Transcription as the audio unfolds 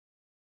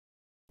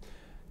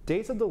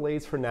Days of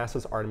delays for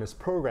NASA's Artemis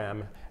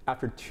program.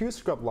 After 2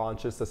 scrub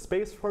launches, the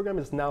space program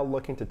is now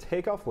looking to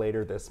take off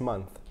later this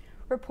month.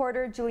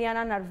 Reporter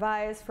Juliana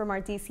Narvaez from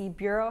our DC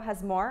Bureau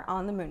has more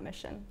on the moon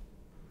mission.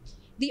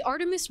 The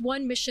Artemis I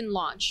mission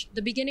launch,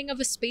 the beginning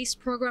of a space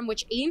program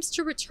which aims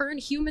to return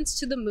humans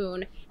to the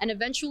moon and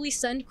eventually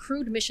send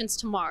crewed missions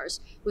to Mars,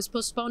 was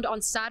postponed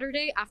on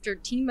Saturday after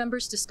team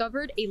members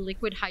discovered a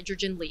liquid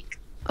hydrogen leak.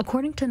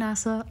 According to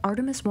NASA,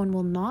 Artemis I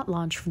will not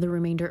launch for the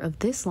remainder of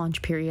this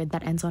launch period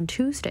that ends on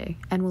Tuesday,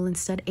 and will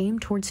instead aim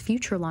towards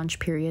future launch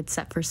periods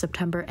set for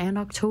September and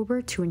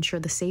October to ensure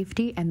the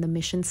safety and the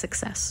mission's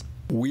success.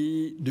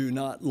 We do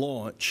not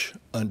launch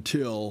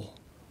until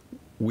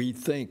we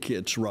think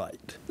it's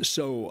right.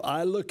 So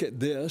I look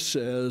at this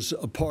as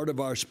a part of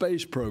our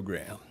space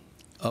program,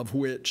 of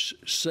which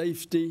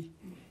safety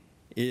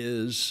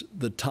is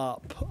the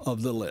top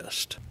of the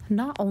list.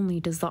 Not only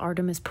does the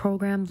Artemis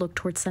program look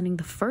towards sending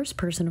the first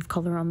person of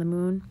color on the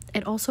moon,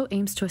 it also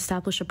aims to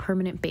establish a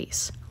permanent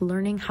base,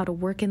 learning how to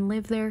work and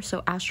live there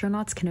so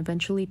astronauts can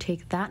eventually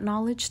take that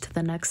knowledge to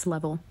the next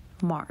level,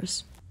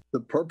 Mars.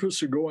 The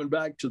purpose of going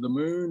back to the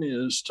moon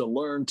is to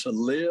learn to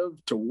live,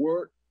 to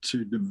work,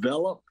 to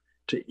develop,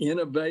 to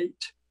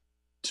innovate,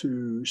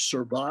 to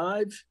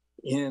survive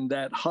in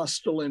that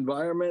hostile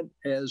environment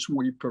as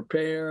we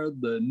prepare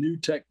the new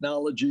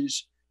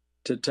technologies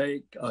to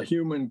take a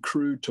human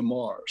crew to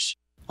Mars.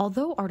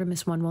 Although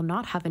Artemis I will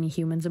not have any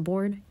humans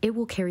aboard, it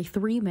will carry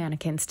 3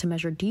 mannequins to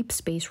measure deep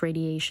space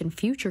radiation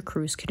future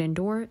crews could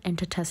endure and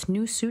to test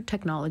new suit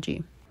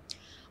technology.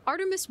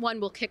 Artemis I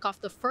will kick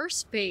off the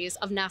first phase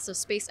of NASA's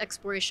space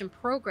exploration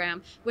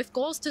program with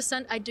goals to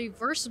send a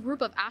diverse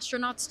group of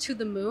astronauts to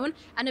the moon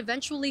and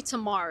eventually to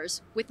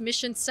Mars, with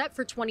missions set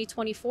for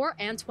 2024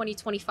 and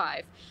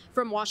 2025.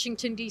 From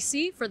Washington,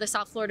 D.C., for the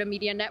South Florida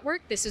Media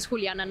Network, this is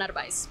Juliana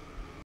Narvaez.